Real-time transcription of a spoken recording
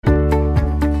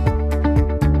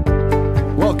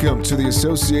Welcome to the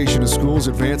Association of Schools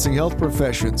Advancing Health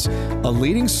Professions, a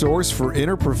leading source for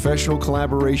interprofessional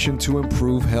collaboration to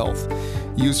improve health.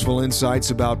 Useful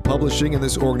insights about publishing in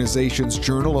this organization's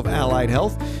Journal of Allied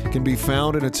Health can be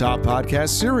found in a top podcast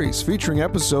series featuring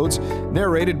episodes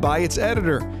narrated by its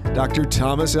editor, Dr.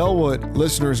 Thomas Elwood.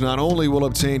 Listeners not only will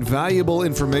obtain valuable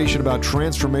information about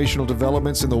transformational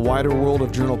developments in the wider world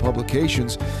of journal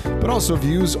publications, but also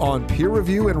views on peer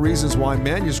review and reasons why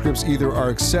manuscripts either are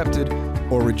accepted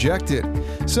or rejected.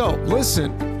 So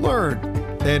listen, learn,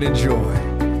 and enjoy.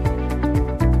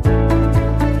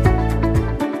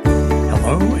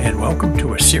 Hello, and welcome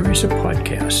to a series of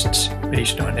podcasts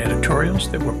based on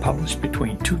editorials that were published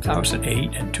between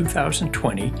 2008 and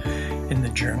 2020 in the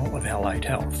Journal of Allied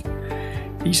Health.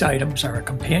 These items are a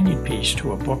companion piece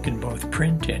to a book in both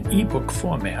print and ebook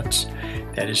formats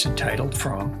that is entitled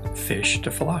From Fish to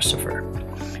Philosopher.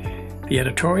 The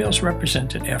editorials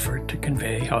represent an effort to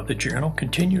convey how the journal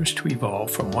continues to evolve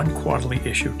from one quarterly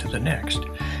issue to the next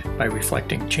by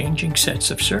reflecting changing sets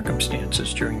of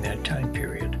circumstances during that time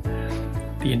period.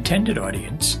 The intended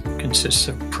audience consists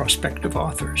of prospective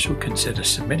authors who consider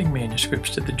submitting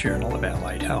manuscripts to the Journal of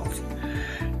Allied Health.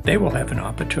 They will have an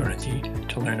opportunity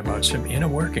to learn about some inner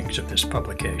workings of this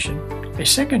publication. A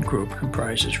second group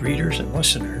comprises readers and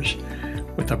listeners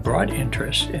with a broad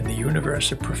interest in the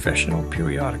universe of professional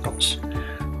periodicals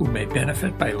who may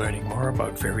benefit by learning more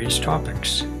about various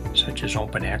topics such as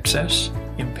open access,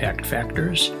 impact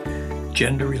factors,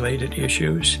 gender-related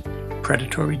issues,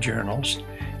 predatory journals,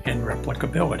 and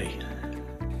replicability.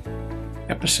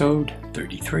 Episode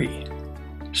 33,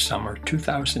 Summer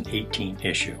 2018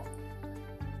 Issue.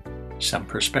 Some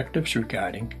perspectives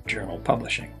regarding journal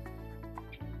publishing.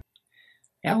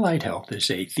 Allied health is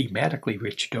a thematically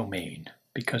rich domain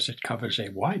because it covers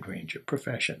a wide range of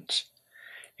professions.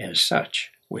 As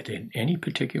such, within any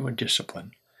particular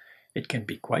discipline, it can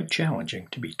be quite challenging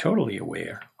to be totally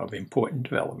aware of important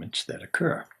developments that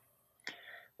occur.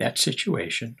 That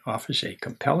situation offers a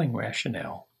compelling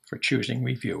rationale for choosing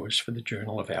reviewers for the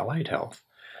Journal of Allied Health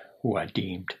who are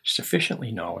deemed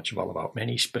sufficiently knowledgeable about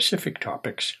many specific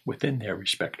topics within their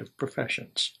respective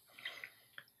professions.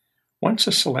 Once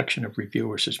a selection of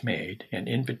reviewers is made and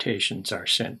invitations are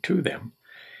sent to them,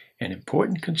 an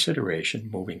important consideration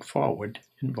moving forward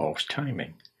involves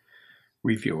timing.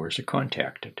 Reviewers are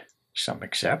contacted. Some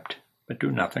accept, but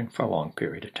do nothing for a long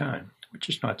period of time, which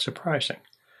is not surprising.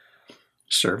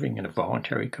 Serving in a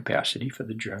voluntary capacity for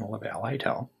the Journal of Allied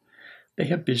Health, they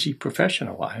have busy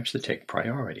professional lives that take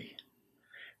priority.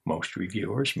 Most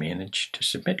reviewers manage to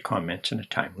submit comments in a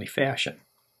timely fashion,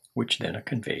 which then are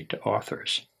conveyed to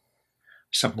authors.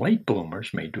 Some late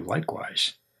bloomers may do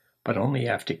likewise, but only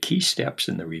after key steps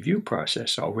in the review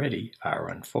process already are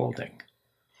unfolding.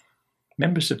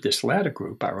 Members of this latter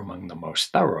group are among the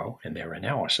most thorough in their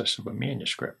analysis of a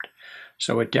manuscript,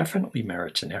 so it definitely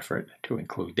merits an effort to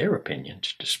include their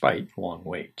opinions despite long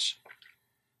waits.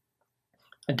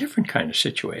 A different kind of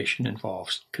situation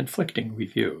involves conflicting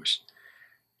reviews.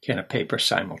 Can a paper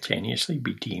simultaneously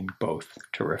be deemed both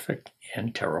terrific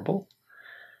and terrible?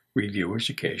 Reviewers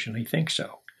occasionally think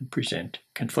so and present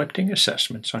conflicting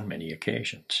assessments on many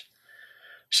occasions.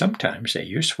 Sometimes a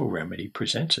useful remedy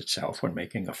presents itself when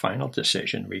making a final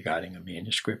decision regarding a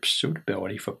manuscript's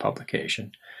suitability for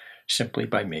publication simply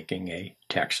by making a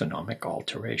taxonomic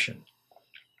alteration.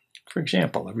 For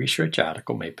example, a research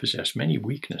article may possess many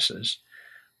weaknesses,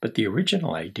 but the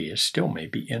original idea still may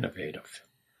be innovative.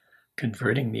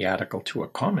 Converting the article to a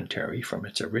commentary from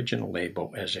its original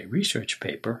label as a research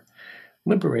paper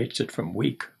liberates it from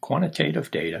weak quantitative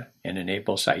data and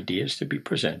enables ideas to be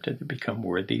presented that become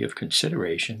worthy of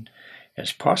consideration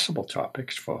as possible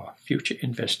topics for future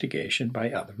investigation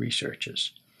by other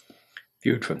researchers.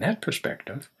 Viewed from that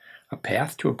perspective, a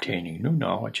path to obtaining new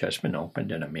knowledge has been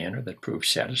opened in a manner that proves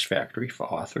satisfactory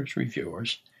for authors,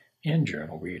 reviewers, and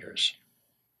journal readers.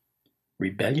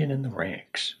 Rebellion in the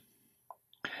ranks.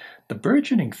 The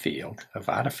burgeoning field of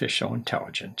artificial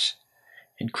intelligence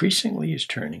increasingly is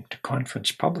turning to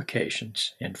conference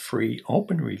publications and free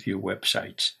open review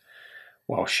websites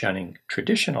while shunning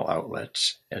traditional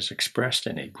outlets as expressed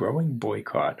in a growing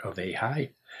boycott of a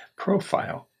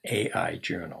high-profile AI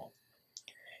journal.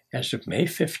 As of May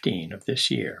 15 of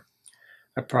this year,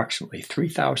 approximately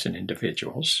 3,000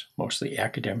 individuals, mostly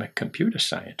academic computer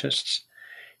scientists,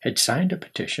 had signed a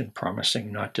petition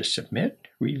promising not to submit,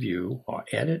 review, or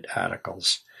edit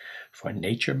articles for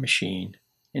Nature Machine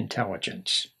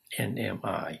Intelligence,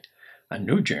 NMI, a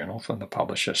new journal from the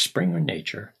publisher Springer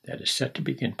Nature that is set to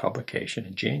begin publication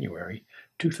in January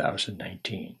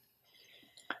 2019.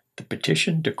 The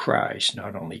petition decries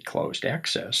not only closed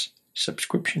access,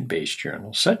 subscription-based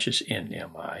journals such as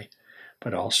NMI,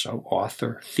 but also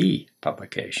author fee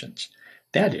publications.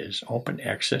 That is, open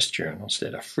access journals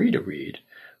that are free to read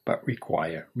but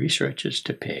require researchers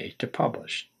to pay to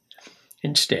publish.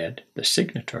 Instead, the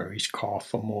signatories call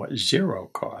for more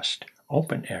zero-cost,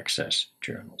 open access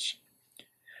journals.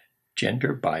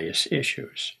 Gender bias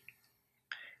issues.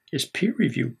 Is peer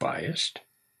review biased?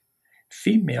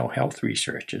 Female health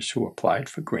researchers who applied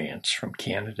for grants from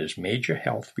Canada's major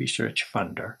health research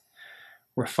funder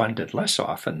were funded less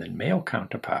often than male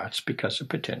counterparts because of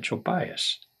potential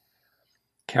bias.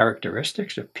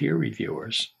 Characteristics of peer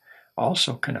reviewers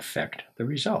also can affect the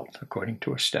result, according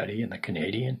to a study in the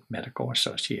Canadian Medical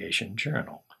Association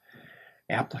Journal.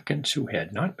 Applicants who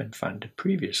had not been funded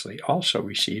previously also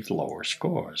received lower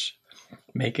scores,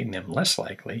 making them less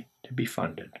likely to be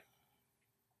funded.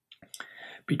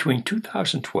 Between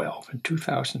 2012 and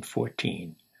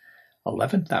 2014,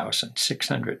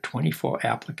 11,624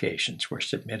 applications were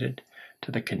submitted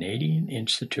to the Canadian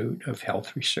Institute of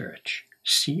Health Research,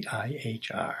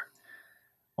 CIHR,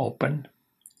 open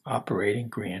operating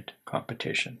grant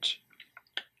competitions.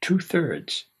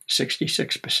 2/3,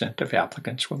 66% of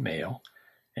applicants were male,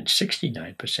 and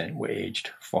 69% were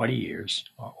aged 40 years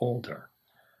or older.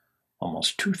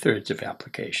 Almost 2/3 of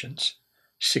applications,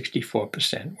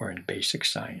 64%, were in basic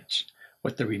science,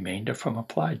 with the remainder from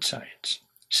applied science,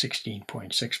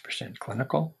 16.6%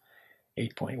 clinical,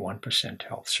 8.1%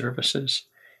 health services,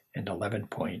 and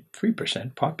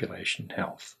 11.3% population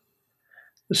health.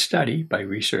 The study by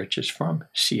researchers from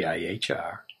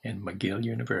CIHR and McGill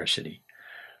University,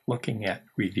 looking at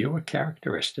reviewer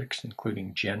characteristics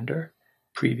including gender,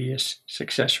 previous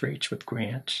success rates with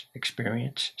grants,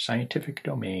 experience, scientific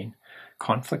domain,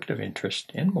 conflict of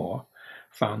interest, and more,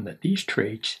 found that these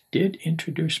traits did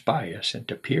introduce bias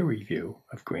into peer review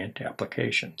of grant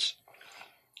applications.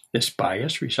 This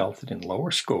bias resulted in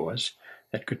lower scores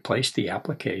that could place the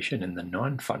application in the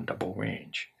non-fundable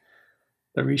range.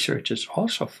 The researchers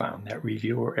also found that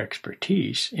reviewer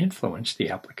expertise influenced the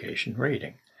application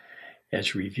rating,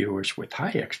 as reviewers with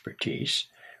high expertise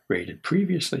rated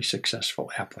previously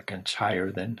successful applicants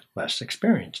higher than less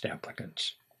experienced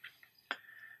applicants.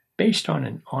 Based on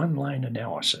an online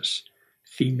analysis,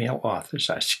 female authors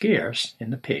are scarce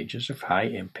in the pages of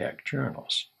high-impact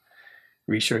journals.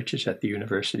 Researchers at the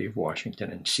University of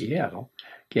Washington in Seattle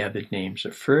gathered names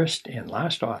of first and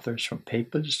last authors from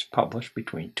papers published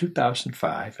between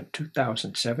 2005 and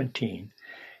 2017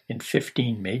 in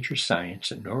 15 major science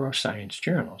and neuroscience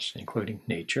journals, including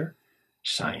Nature,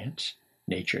 Science,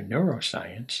 Nature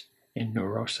Neuroscience, and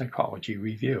Neuropsychology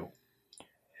Review.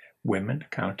 Women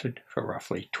accounted for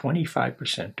roughly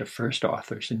 25% of first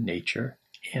authors in Nature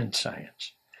and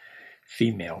Science.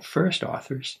 Female first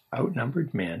authors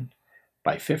outnumbered men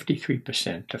by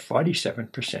 53% to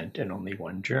 47% in only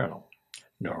one journal,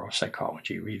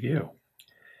 Neuropsychology Review.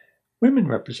 Women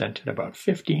represented about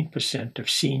 15%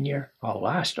 of senior or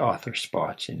last author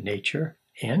spots in Nature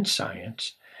and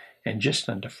Science, and just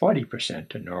under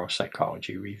 40% in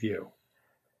Neuropsychology Review.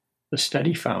 The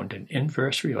study found an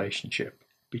inverse relationship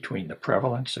between the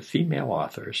prevalence of female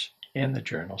authors and the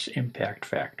journal's impact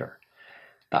factor.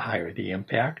 The higher the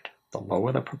impact, the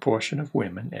lower the proportion of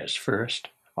women as first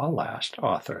or last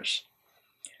authors.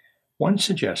 One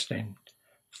suggestion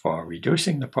for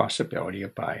reducing the possibility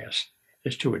of bias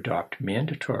is to adopt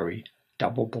mandatory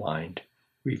double-blind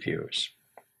reviews.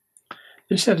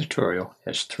 This editorial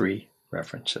has 3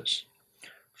 references.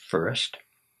 First,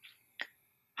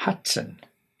 Hutson,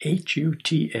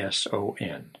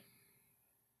 Hutson.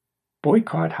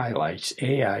 Boycott highlights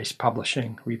AI's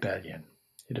publishing rebellion.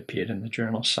 It appeared in the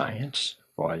journal Science,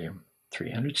 volume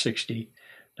 360,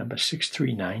 number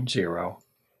 6390,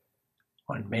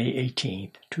 on May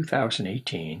 18,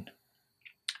 2018,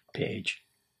 page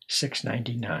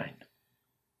 699.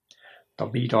 The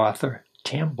lead author,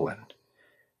 Tamblyn,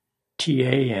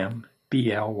 Tamblyn,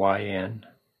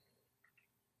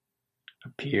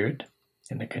 appeared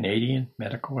in the Canadian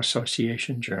Medical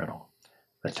Association Journal.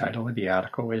 The title of the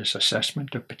article is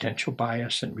Assessment of Potential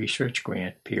Bias in Research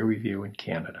Grant Peer Review in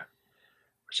Canada.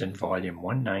 It was in volume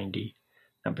 190,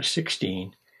 number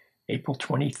 16, April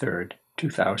 23,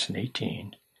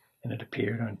 2018, and it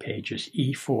appeared on pages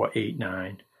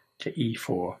E489 to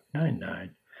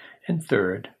E499. And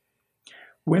third,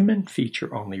 women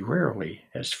feature only rarely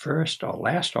as first or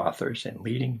last authors in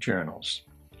leading journals,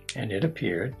 and it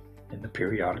appeared in the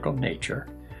periodical Nature,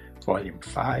 volume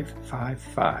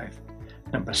 555,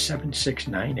 number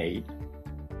 7698,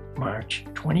 March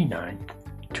 29,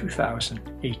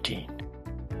 2018.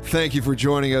 Thank you for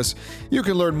joining us. You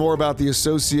can learn more about the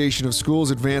Association of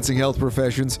Schools Advancing Health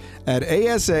Professions at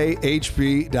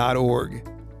asahp.org.